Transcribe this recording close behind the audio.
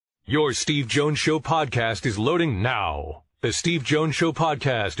Your Steve Jones Show podcast is loading now. The Steve Jones Show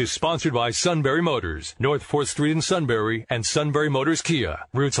podcast is sponsored by Sunbury Motors, North 4th Street in Sunbury, and Sunbury Motors Kia,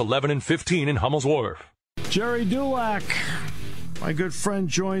 routes 11 and 15 in Hummel's Wharf. Gerry Dulac, my good friend,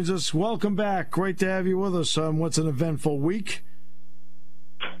 joins us. Welcome back. Great to have you with us on what's an eventful week.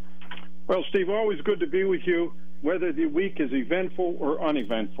 Well, Steve, always good to be with you, whether the week is eventful or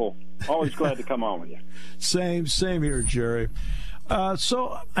uneventful. Always glad to come on with you. Same here, Gerry.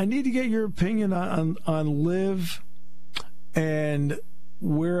 So I need to get your opinion on LIV and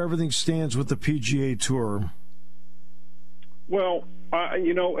where everything stands with the PGA Tour. Well,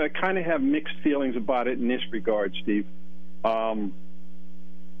 I kind of have mixed feelings about it in this regard, Steve. First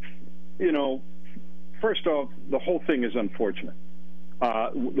off, the whole thing is unfortunate.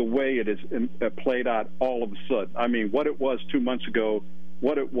 The way it is played out all of a sudden. I mean, what it was 2 months ago,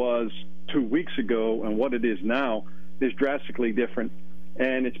 what it was 2 weeks ago, and what it is now is drastically different.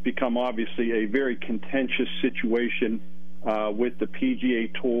 And it's become obviously a very contentious situation with the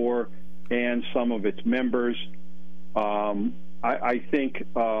PGA Tour and some of its members. I think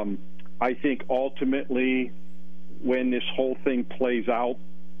ultimately, when this whole thing plays out,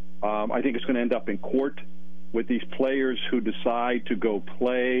 I think it's going to end up in court with these players who decide to go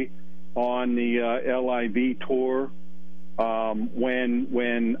play on the LIV tour.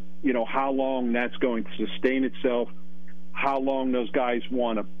 When how long that's going to sustain itself, how long those guys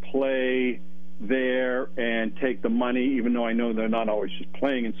want to play there and take the money, even though I know they're not always just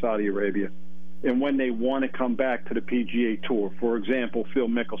playing in Saudi Arabia, and when they want to come back to the PGA Tour. For example, Phil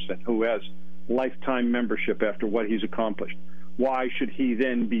Mickelson, who has lifetime membership after what he's accomplished. Why should he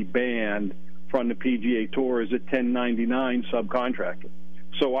then be banned from the PGA Tour as a 1099 subcontractor?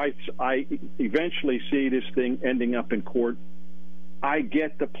 So I eventually see this thing ending up in court. I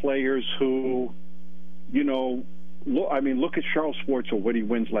get the players who, look at Charles Schwartzel, what he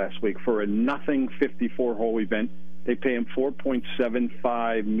wins last week for a nothing 54-hole event. They pay him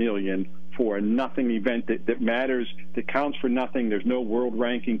 $4.75 million for a nothing event that matters, that counts for nothing. There's no world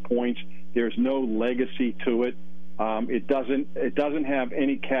ranking points. There's no legacy to it. It doesn't have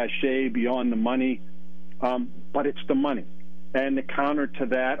any cachet beyond the money, but it's the money. And the counter to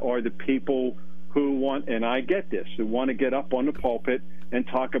that are the people who want, and I get this, who want to get up on the pulpit and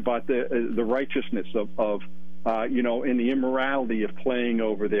talk about the righteousness of and the immorality of playing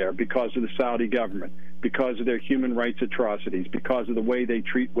over there because of the Saudi government, because of their human rights atrocities, because of the way they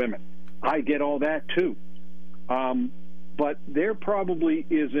treat women. I get all that too. But there certainly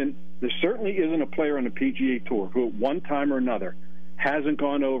isn't a player on the PGA Tour who at one time or another hasn't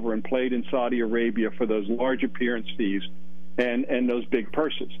gone over and played in Saudi Arabia for those large appearance fees and those big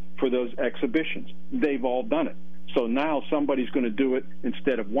purses for those exhibitions. They've all done it. So now somebody's going to do it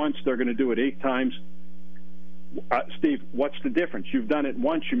instead of once, they're going to do it 8 times. Steve, what's the difference? You've done it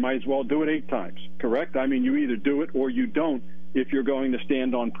once, you might as well do it 8 times, correct? I mean, you either do it or you don't if you're going to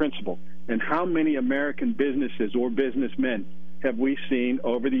stand on principle. And how many American businesses or businessmen have we seen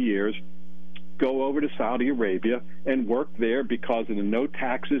over the years go over to Saudi Arabia and work there because of the no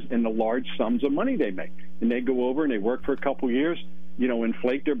taxes and the large sums of money they make? And they go over and they work for a couple of years,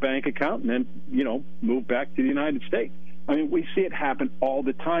 inflate their bank account, and then, move back to the United States. I mean, we see it happen all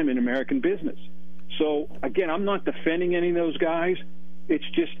the time in American business. So, again, I'm not defending any of those guys. It's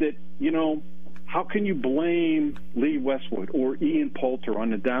just that, how can you blame Lee Westwood or Ian Poulter on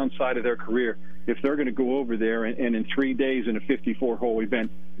the downside of their career if they're going to go over there and in 3 days in a 54-hole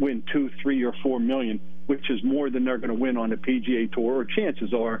event win 2, 3, or 4 million, which is more than they're going to win on the PGA Tour, or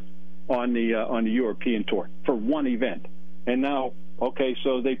chances are on the European Tour for one event. And now, okay,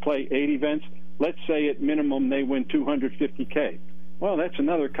 so they play 8 events. Let's say at minimum they win $250K. Well, that's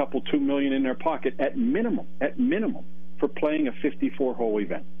another couple, $2 million in their pocket at minimum, for playing a 54-hole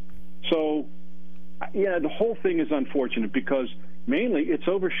event. So, yeah, the whole thing is unfortunate because mainly it's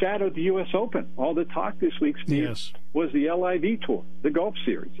overshadowed the U.S. Open. All the talk this week, Steve, was the LIV Tour, the golf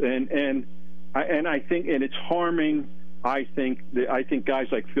series, and I think, and it's harming. I think guys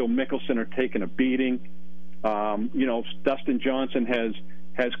like Phil Mickelson are taking a beating. Dustin Johnson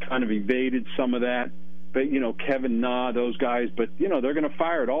has kind of evaded some of that. But, Kevin Na, those guys, but, they're going to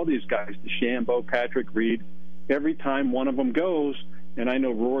fire at all these guys, DeChambeau, Patrick Reed, every time one of them goes. And I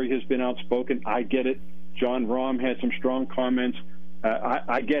know Rory has been outspoken. I get it. John Rahm had some strong comments.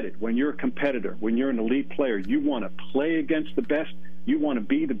 I get it. When you're a competitor, when you're an elite player, you want to play against the best, you want to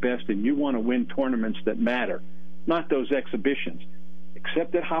be the best, and you want to win tournaments that matter, not those exhibitions.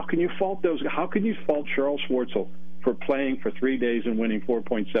 Except that how can you fault those? How can you fault Charles Schwartzel for playing for 3 days and winning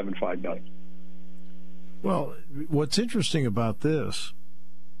 $4.75 million? Well, what's interesting about this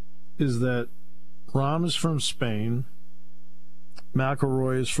is that Rahm is from Spain.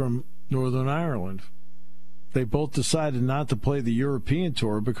 McIlroy is from Northern Ireland. They both decided not to play the European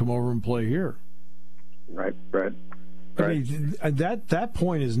Tour, but come over and play here. Right. I mean, that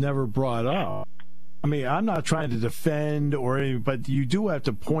point is never brought up. I mean, I'm not trying to defend or anything, but you do have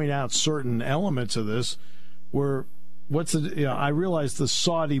to point out certain elements of this where I realize the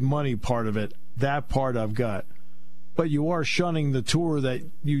Saudi money part of it, that part I've got. But you are shunning the tour that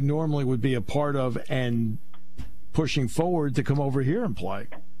you normally would be a part of and pushing forward to come over here and play.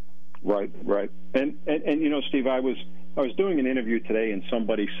 Right. And Steve, I was doing an interview today, and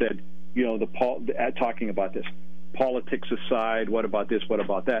somebody said, talking about this, politics aside, what about this, what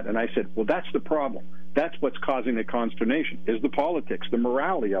about that? And I said, well, that's the problem. That's what's causing the consternation, is the politics, the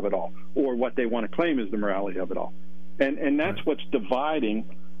morality of it all, or what they want to claim is the morality of it all. And that's what's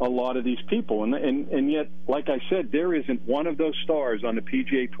dividing a lot of these people. And yet, like I said, there isn't one of those stars on the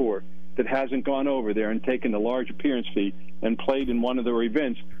PGA Tour that hasn't gone over there and taken the large appearance fee and played in one of their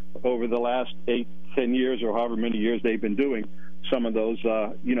events over the last 8-10 years or however many years they've been doing some of those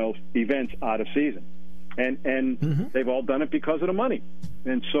events out of season. And they've all done it because of the money.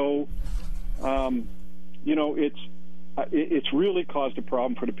 And so, it's really caused a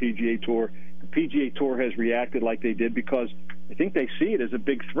problem for the PGA Tour. The PGA Tour has reacted like they did because I think they see it as a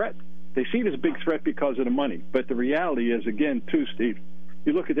big threat. They see it as a big threat because of the money. But the reality is, again, too, Steve,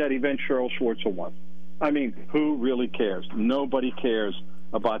 you look at that event Charles Schwartzel won. I mean, who really cares? Nobody cares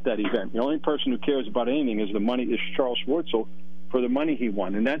about that event. The only person who cares about anything is the money, is Charles Schwartzel for the money he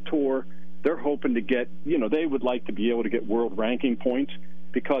won. And that tour, they're hoping to get, they would like to be able to get world ranking points,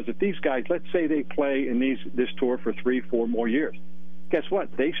 because if these guys, let's say they play in this tour for 3-4 more years, guess what?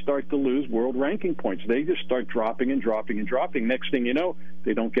 They start to lose world ranking points. They just start dropping and dropping and dropping. Next thing you know,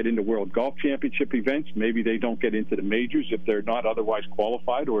 they don't get into World Golf Championship events. Maybe they don't get into the majors if they're not otherwise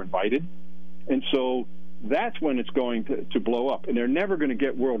qualified or invited. And so that's when it's going to blow up. And they're never going to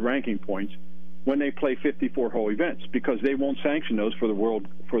get world ranking points when they play 54-hole events, because they won't sanction those for the world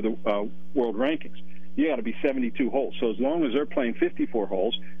rankings. You got to be 72 holes. So as long as they're playing 54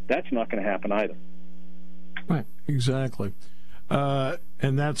 holes, that's not going to happen either. Right, exactly.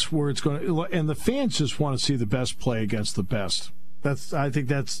 And that's where it's going to. And the fans just want to see the best play against the best. I think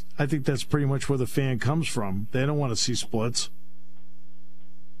that's pretty much where the fan comes from. They don't want to see splits.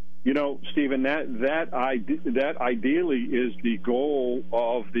 Stephen, that ideally is the goal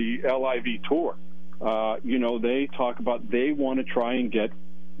of the LIV tour. They talk about they want to try and get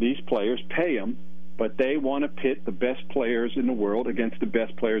these players, pay them, but they want to pit the best players in the world against the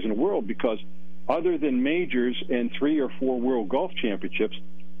best players in the world, because other than majors and 3 or 4 World Golf Championships,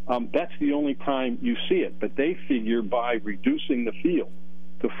 that's the only time you see it. But they figure by reducing the field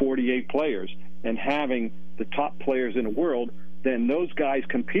to 48 players and having the top players in the world, then those guys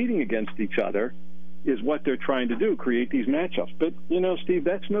competing against each other is what they're trying to do, create these matchups. But, Steve,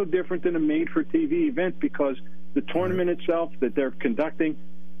 that's no different than a made-for-TV event, because the tournament itself that they're conducting,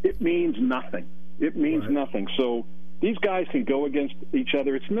 it means nothing. It means nothing. So these guys can go against each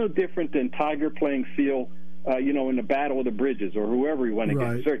other. It's no different than Tiger playing Phil, in the Battle of the Bridges, or whoever he went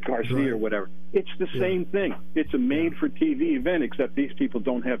against, Cert Garcia or whatever. It's the same thing. It's a made-for-TV event, except these people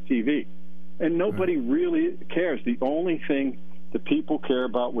don't have TV. And nobody really cares. The only thing that people care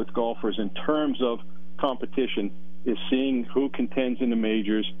about with golfers in terms of competition is seeing who contends in the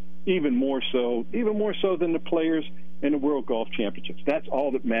majors, even more so than the players in the World Golf Championships. That's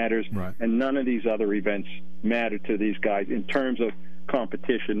all that matters, and none of these other events matter to these guys in terms of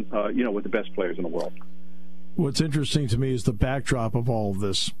competition, with the best players in the world. What's interesting to me is the backdrop of all of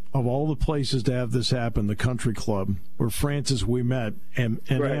this. Of all the places to have this happen, the country club, where Francis Ouimet, an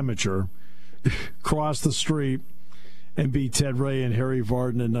amateur, crossed the street and beat Ted Ray and Harry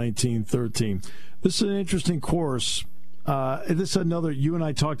Vardon in 1913. This is an interesting course. This is another, you and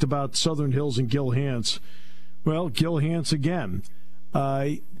I talked about Southern Hills and Gil Hanse. Well, Gil Hanse again.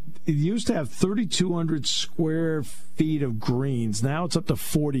 It used to have 3,200 square feet of greens. Now it's up to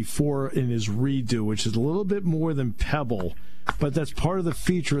 44 in his redo, which is a little bit more than Pebble. But that's part of the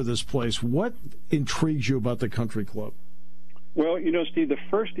feature of this place. What intrigues you about the country club? Well, Steve, the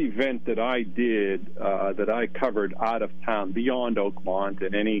first event that I did, that I covered out of town, beyond Oakmont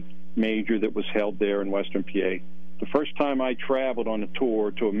and any major that was held there in Western PA, the first time I traveled on a tour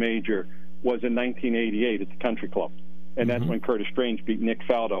to a major was in 1988 at the country club. And that's when Curtis Strange beat Nick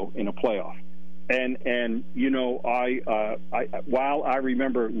Faldo in a playoff. And while I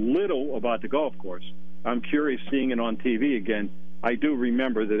remember little about the golf course, I'm curious seeing it on TV again. I do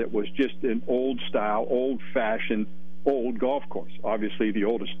remember that it was just an old-style, old-fashioned, old golf course, obviously the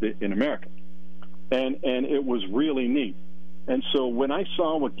oldest in America. And it was really neat. And so when I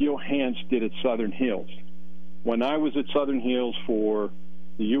saw what Gil Hanse did at Southern Hills, when I was at Southern Hills for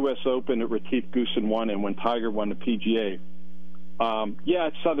the U.S. Open at Retief Goosen won, and when Tiger won the PGA,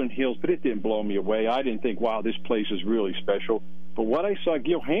 it's Southern Hills, but it didn't blow me away. I didn't think, wow, this place is really special. But what I saw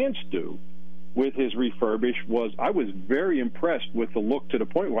Gil Hanse do with his refurbish I was very impressed with the look, to the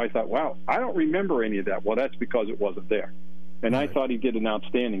point where I thought, wow, I don't remember any of that. Well, that's because it wasn't there. And right. I thought he did an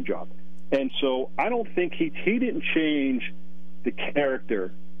outstanding job. And so I don't think he didn't change the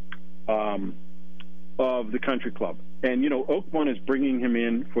character of the country club. And, Oakmont is bringing him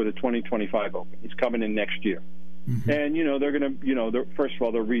in for the 2025 Open. He's coming in next year. Mm-hmm. And, they're going to, first of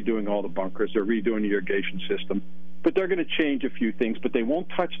all, they're redoing all the bunkers. They're redoing the irrigation system. But they're going to change a few things. But they won't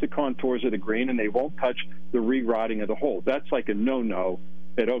touch the contours of the green, and they won't touch the rerouting of the hole. That's like a no-no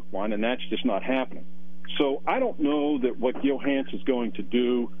at Oakmont, and that's just not happening. So I don't know that what Gil Hanse is going to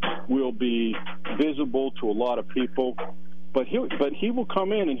do will be visible to a lot of people. But he will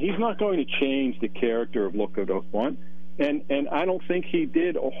come in, and he's not going to change the character of look at Oakmont. And I don't think he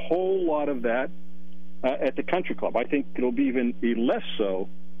did a whole lot of that at the country club. I think it'll be less so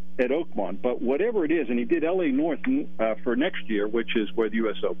at Oakmont. But whatever it is, and he did L.A. North for next year, which is where the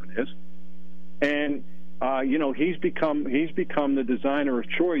U.S. Open is. And, he's become the designer of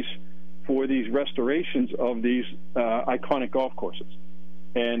choice for these restorations of these iconic golf courses.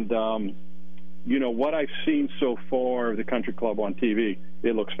 And, what I've seen so far of the country club on TV,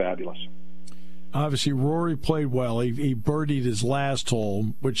 it looks fabulous. Obviously, Rory played well. He birdied his last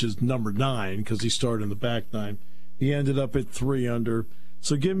hole, which is number 9, because he started in the back 9. He ended up at 3 under.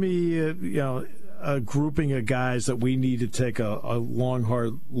 So give me, a grouping of guys that we need to take a long,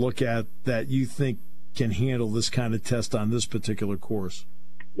 hard look at that you think can handle this kind of test on this particular course.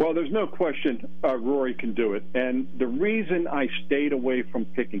 Well, there's no question Rory can do it. And the reason I stayed away from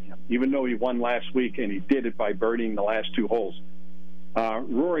picking him, even though he won last week and he did it by birdieing the last 2 holes,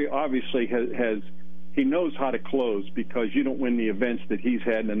 Rory obviously he knows how to close, because you don't win the events that he's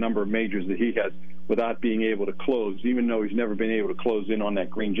had in a number of majors that he has without being able to close, even though he's never been able to close in on that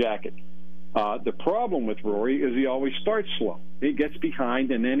green jacket. The problem with Rory is he always starts slow. He gets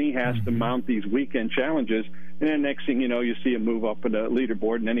behind, and then he has to mount these weekend challenges, and then next thing you know, you see him move up in the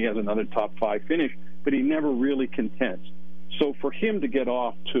leaderboard, and then he has another top 5 finish, but he never really contents. So for him to get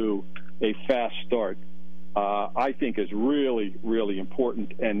off to a fast start, I think is really, really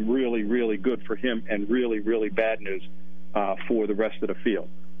important, and really, really good for him, and really, really bad news for the rest of the field.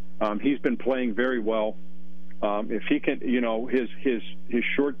 He's been playing very well. If he can, his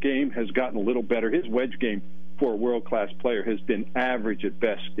short game has gotten a little better. His wedge game for a world-class player has been average at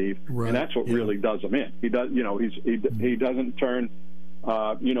best, Steve, right. And that's what really does him in. He does, he doesn't turn,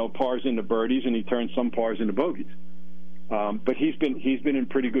 pars into birdies, and he turns some pars into bogeys. But he's been in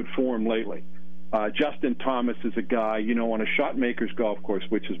pretty good form lately. Justin Thomas is a guy, on a shot maker's golf course,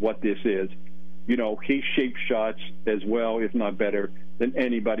 which is what this is. He shapes shots as well, if not better, than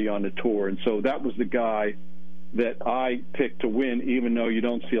anybody on the tour. And so that was the guy that I picked to win, even though you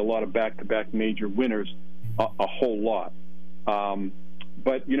don't see a lot of back-to-back major winners a whole lot.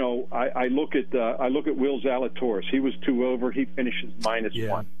 But I look at Will Zalatoris. He was 2 over. He finishes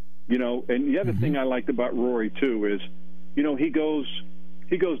 -1. And the other thing I liked about Rory too is, he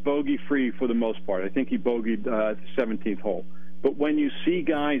goes bogey-free for the most part. I think he bogeyed the 17th hole. But when you see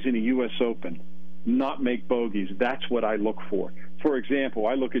guys in the U.S. Open not make bogeys, that's what I look for. For example,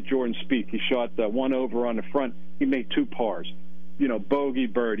 I look at Jordan Spieth. He shot 1 over on the front. He made 2 pars. Bogey,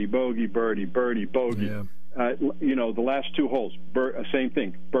 birdie, bogey, birdie, birdie, bogey. Yeah. The last 2 holes, same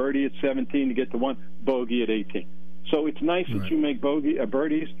thing. Birdie at 17 to get to 1, bogey at 18. So it's nice that you make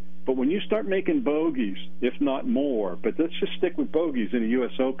birdies, but when you start making bogeys, if not more, but let's just stick with bogeys in the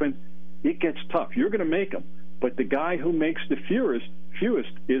U.S. Open, it gets tough. You're going to make them, but the guy who makes the fewest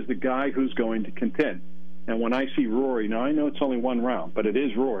is the guy who's going to contend. And when I see Rory, now I know it's only 1 round, but it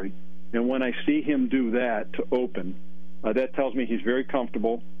is Rory, and when I see him do that to open, that tells me he's very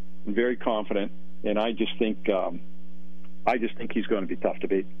comfortable and very confident, and I just think he's going to be tough to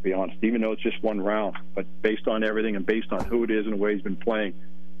beat, to be honest, even though it's just 1 round. But based on everything and based on who it is and the way he's been playing,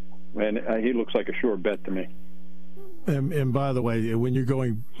 and he looks like a sure bet to me. And by the way, when you're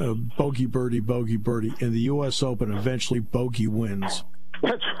going bogey, birdie in the U.S. Open, eventually bogey wins.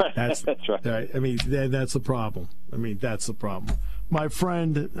 That's right. That's right. I mean, that's the problem. My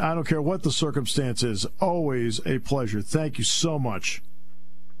friend, I don't care what the circumstance is, always a pleasure. Thank you so much.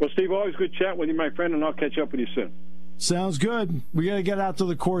 Well, Steve, always good chat with you, my friend, and I'll catch up with you soon. Sounds good. We got to get out to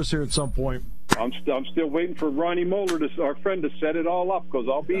the course here at some point. I'm still waiting for Ronnie Moeller, our friend, to set it all up, because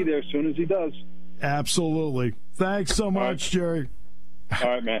I'll be there as soon as he does. Absolutely. Thanks so much, Gerry. All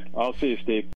right, man. I'll see you, Steve.